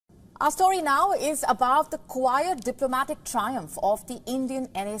Our story now is about the quiet diplomatic triumph of the Indian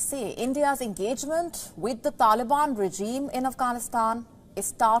NSA. India's engagement with the Taliban regime in Afghanistan is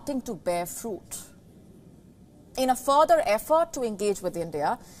starting to bear fruit. In a further effort to engage with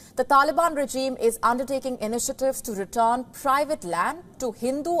India, the Taliban regime is undertaking initiatives to return private land to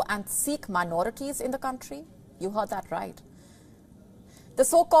Hindu and Sikh minorities in the country. You heard that right. The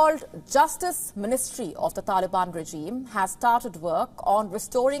so-called Justice Ministry of the Taliban regime has started work on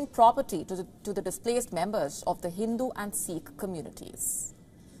restoring property to the displaced members of the Hindu and Sikh communities.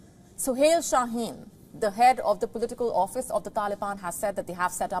 Suhail Shaheen, the head of the political office of the Taliban, has said that they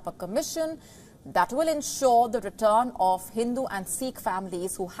have set up a commission that will ensure the return of Hindu and Sikh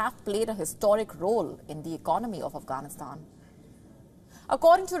families who have played a historic role in the economy of Afghanistan.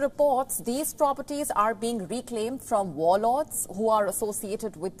 According to reports, these properties are being reclaimed from warlords who are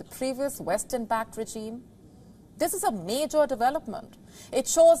associated with the previous Western-backed regime. This is a major development. It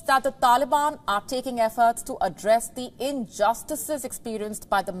shows that the Taliban are taking efforts to address the injustices experienced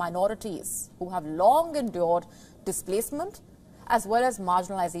by the minorities who have long endured displacement as well as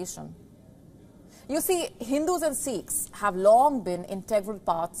marginalization. You see, Hindus and Sikhs have long been integral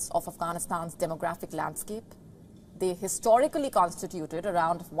parts of Afghanistan's demographic landscape. They historically constituted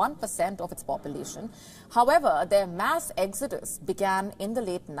around 1% of its population. However, their mass exodus began in the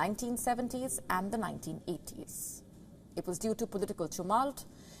late 1970s and the 1980s. It was due to political tumult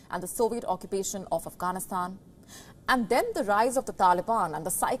and the Soviet occupation of Afghanistan. And then the rise of the Taliban and the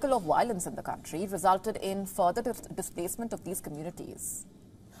cycle of violence in the country resulted in further displacement of these communities.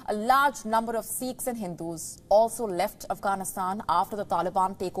 A large number of Sikhs and Hindus also left Afghanistan after the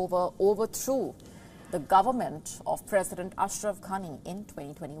Taliban takeover overthrew the government of President Ashraf Ghani in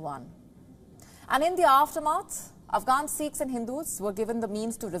 2021. And in the aftermath, Afghan Sikhs and Hindus were given the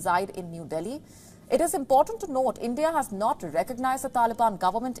means to reside in New Delhi. It is important to note India has not recognized the Taliban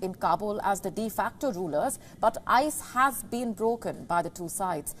government in Kabul as the de facto rulers, but ice has been broken by the two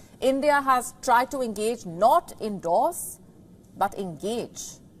sides. India has tried to engage, not endorse, but engage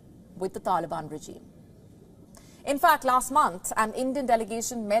with the Taliban regime. In fact, last month, an Indian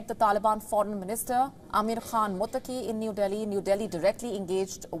delegation met the Taliban Foreign Minister Amir Khan Muttaqi in New Delhi. New Delhi directly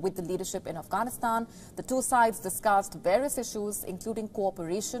engaged with the leadership in Afghanistan. The two sides discussed various issues, including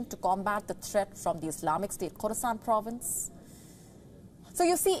cooperation to combat the threat from the Islamic State Khorasan province. So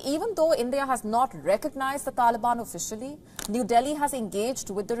you see, even though India has not recognized the Taliban officially, New Delhi has engaged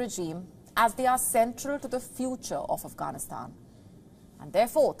with the regime as they are central to the future of Afghanistan. And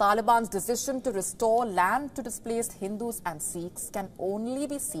therefore, Taliban's decision to restore land to displaced Hindus and Sikhs can only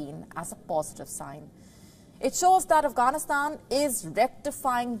be seen as a positive sign. It shows that Afghanistan is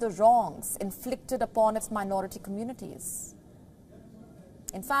rectifying the wrongs inflicted upon its minority communities.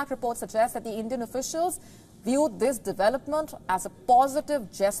 In fact, reports suggest that the Indian officials viewed this development as a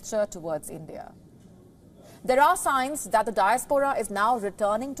positive gesture towards India. There are signs that the diaspora is now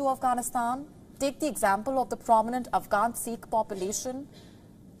returning to Afghanistan. Take the example of the prominent Afghan Sikh population,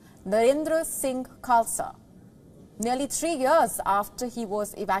 Narendra Singh Khalsa. Nearly 3 years after he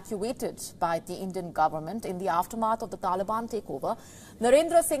was evacuated by the Indian government in the aftermath of the Taliban takeover,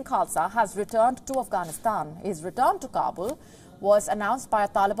 Narendra Singh Khalsa has returned to Afghanistan. His return to Kabul was announced by a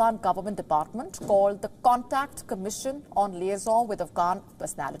Taliban government department called the Contact Commission on Liaison with Afghan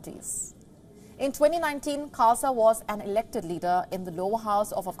Personalities. In 2019, Khalsa was an elected leader in the lower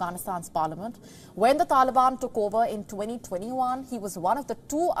house of Afghanistan's parliament. When the Taliban took over in 2021, he was one of the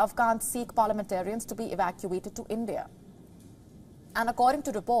 2 Afghan Sikh parliamentarians to be evacuated to India. And according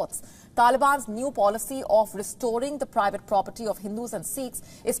to reports, Taliban's new policy of restoring the private property of Hindus and Sikhs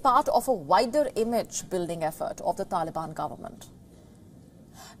is part of a wider image-building effort of the Taliban government.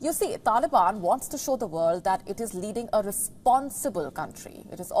 You see, Taliban wants to show the world that it is leading a responsible country.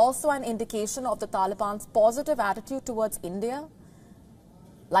 It is also an indication of the Taliban's positive attitude towards India.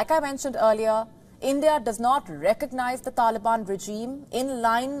 Like I mentioned earlier, India does not recognize the Taliban regime in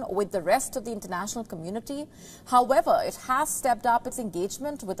line with the rest of the international community. However, it has stepped up its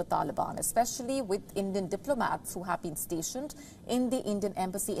engagement with the Taliban, especially with Indian diplomats who have been stationed in the Indian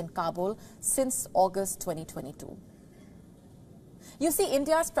embassy in Kabul since August 2022. You see,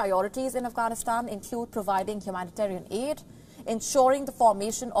 India's priorities in Afghanistan include providing humanitarian aid, ensuring the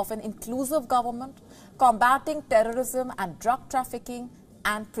formation of an inclusive government, combating terrorism and drug trafficking,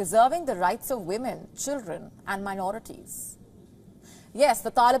 and preserving the rights of women, children, and minorities. Yes,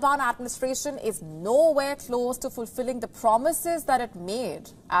 the Taliban administration is nowhere close to fulfilling the promises that it made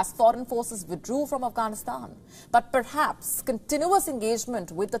as foreign forces withdrew from Afghanistan. But perhaps continuous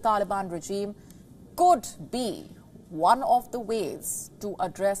engagement with the Taliban regime could be one of the ways to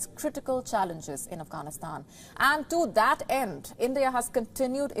address critical challenges in Afghanistan. And to that end, India has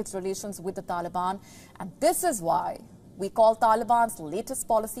continued its relations with the Taliban. And this is why we call Taliban's latest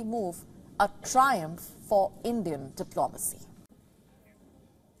policy move a triumph for Indian diplomacy.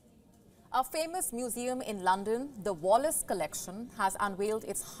 A famous museum in London, the Wallace Collection, has unveiled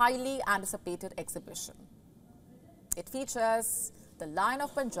its highly anticipated exhibition. It features the Lion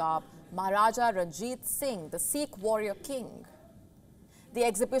of Punjab, Maharaja Ranjit Singh, the Sikh warrior king. The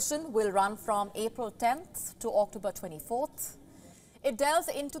exhibition will run from April 10th to October 24th. It delves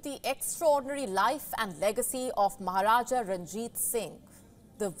into the extraordinary life and legacy of Maharaja Ranjit Singh,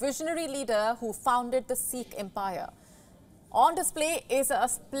 the visionary leader who founded the Sikh Empire. On display is a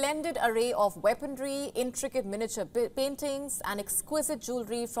splendid array of weaponry, intricate miniature paintings and exquisite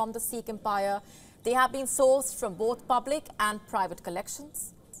jewelry from the Sikh Empire. They have been sourced from both public and private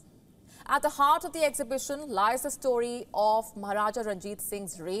collections. At the heart of the exhibition lies the story of Maharaja Ranjit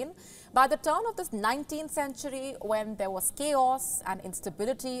Singh's reign. By the turn of the 19th century, when there was chaos and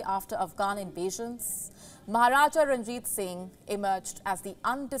instability after Afghan invasions, Maharaja Ranjit Singh emerged as the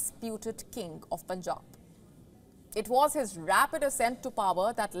undisputed king of Punjab. It was his rapid ascent to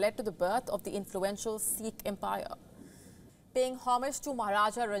power that led to the birth of the influential Sikh Empire. Paying homage to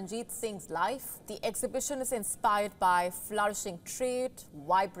Maharaja Ranjit Singh's life, the exhibition is inspired by flourishing trade,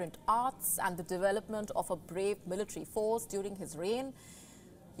 vibrant arts, and the development of a brave military force during his reign.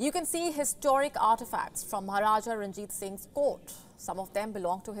 You can see historic artifacts from Maharaja Ranjit Singh's court. Some of them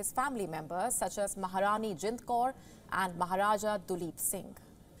belong to his family members, such as Maharani Jind Kaur and Maharaja Duleep Singh.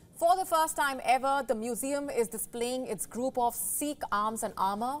 For the first time ever, the museum is displaying its group of Sikh arms and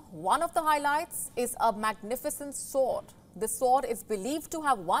armor. One of the highlights is a magnificent sword. This sword is believed to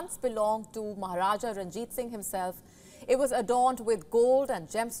have once belonged to Maharaja Ranjit Singh himself. It was adorned with gold and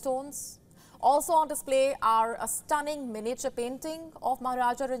gemstones. Also on display are a stunning miniature painting of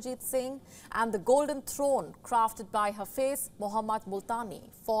Maharaja Ranjit Singh and the golden throne crafted by Hafiz Muhammad Multani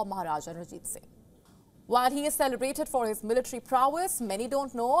for Maharaja Ranjit Singh. While he is celebrated for his military prowess, many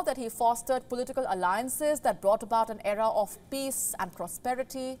don't know that he fostered political alliances that brought about an era of peace and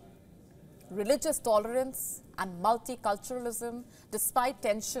prosperity, religious tolerance and multiculturalism. Despite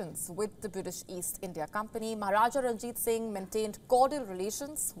tensions with the British East India Company, Maharaja Ranjit Singh maintained cordial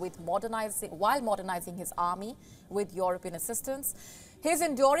relations while modernizing his army with European assistance. His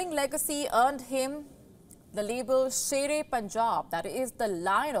enduring legacy earned him the label Sher-e-Punjab, that is the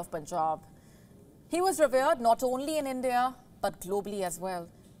Lion of Punjab. He was revered not only in India, but globally as well.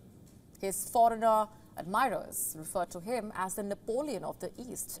 His foreigner admirers refer to him as the Napoleon of the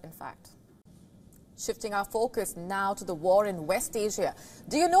East, in fact. Shifting our focus now to the war in West Asia.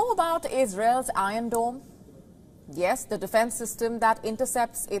 Do you know about Israel's Iron Dome? Yes, the defense system that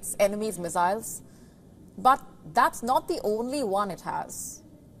intercepts its enemy's missiles. But that's not the only one it has.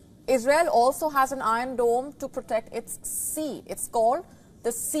 Israel also has an Iron Dome to protect its sea. It's called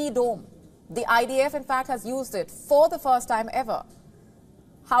the Sea Dome. The IDF, in fact, has used it for the first time ever.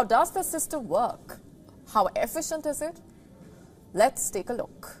 How does the system work? How efficient is it? Let's take a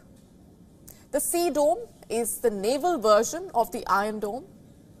look. The Sea Dome is the naval version of the Iron Dome.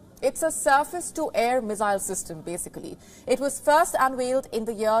 It's a surface-to-air missile system, basically. It was first unveiled in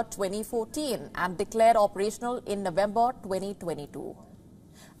the year 2014 and declared operational in November 2022.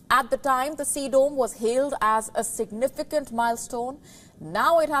 At the time, the Sea Dome was hailed as a significant milestone.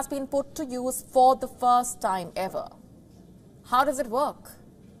 Now it has been put to use for the first time ever. How does it work?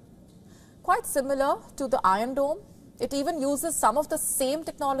 Quite similar to the Iron Dome. It even uses some of the same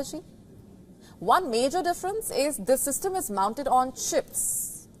technology. One major difference is this system is mounted on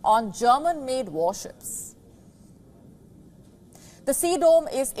ships, on German-made warships. The Sea Dome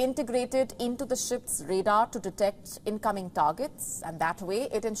is integrated into the ship's radar to detect incoming targets, and that way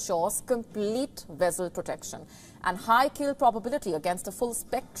it ensures complete vessel protection and high kill probability against a full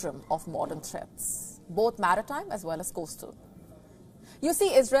spectrum of modern threats, both maritime as well as coastal. You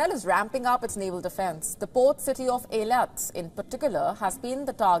see, Israel is ramping up its naval defense. The port city of Eilat, in particular, has been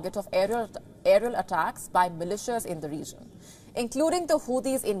the target of aerial attacks by militias in the region, including the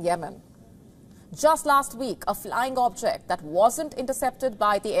Houthis in Yemen. Just last week, a flying object that wasn't intercepted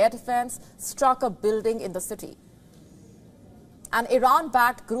by the air defense struck a building in the city. An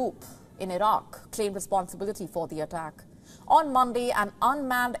Iran-backed group in Iraq claimed responsibility for the attack. On Monday, an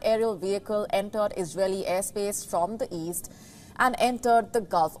unmanned aerial vehicle entered Israeli airspace from the east and entered the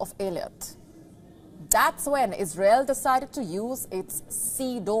Gulf of Eilat. That's when Israel decided to use its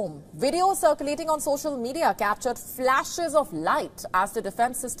Sea Dome. Videos circulating on social media captured flashes of light as the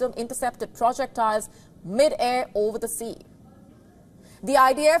defense system intercepted projectiles mid-air over the sea. The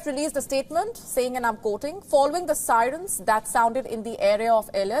IDF released a statement saying, and I'm quoting, following the sirens that sounded in the area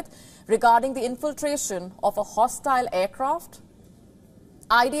of Eilat regarding the infiltration of a hostile aircraft,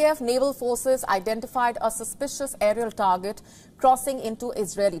 IDF naval forces identified a suspicious aerial target crossing into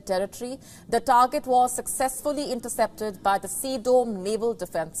Israeli territory. The target was successfully intercepted by the Sea Dome naval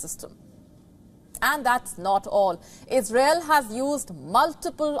defense system. And that's not all. Israel has used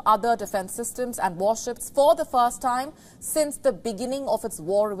multiple other defense systems and warships for the first time since the beginning of its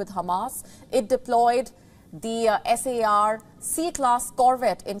war with Hamas. It deployed the SAR C-class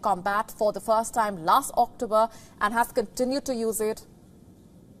corvette in combat for the first time last October and has continued to use it.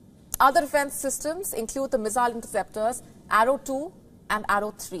 Other defense systems include the missile interceptors Arrow 2 and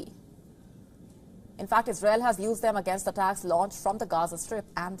Arrow 3. In fact, Israel has used them against attacks launched from the Gaza Strip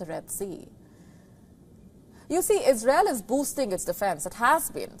and the Red Sea. You see, Israel is boosting its defense. It has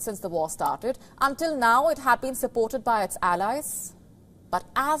been since the war started. Until now, it had been supported by its allies. But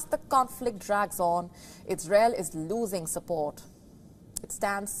as the conflict drags on, Israel is losing support. It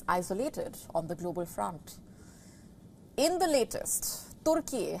stands isolated on the global front. In the latest,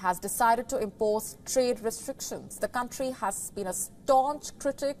 Turkey has decided to impose trade restrictions. The country has been a staunch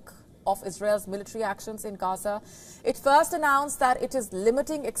critic of Israel's military actions in Gaza. It first announced that it is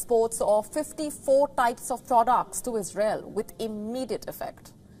limiting exports of 54 types of products to Israel with immediate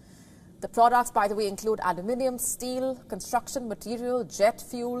effect. The products, by the way, include aluminium, steel, construction material, jet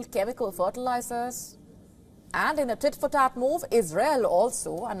fuel, chemical fertilizers. And in a tit-for-tat move, Israel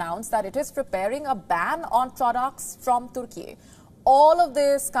also announced that it is preparing a ban on products from Turkey. All of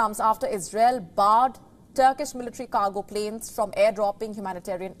this comes after Israel barred Turkish military cargo planes from airdropping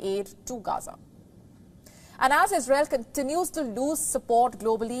humanitarian aid to Gaza. And as Israel continues to lose support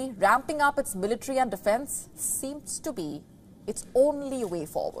globally, ramping up its military and defense seems to be its only way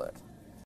forward.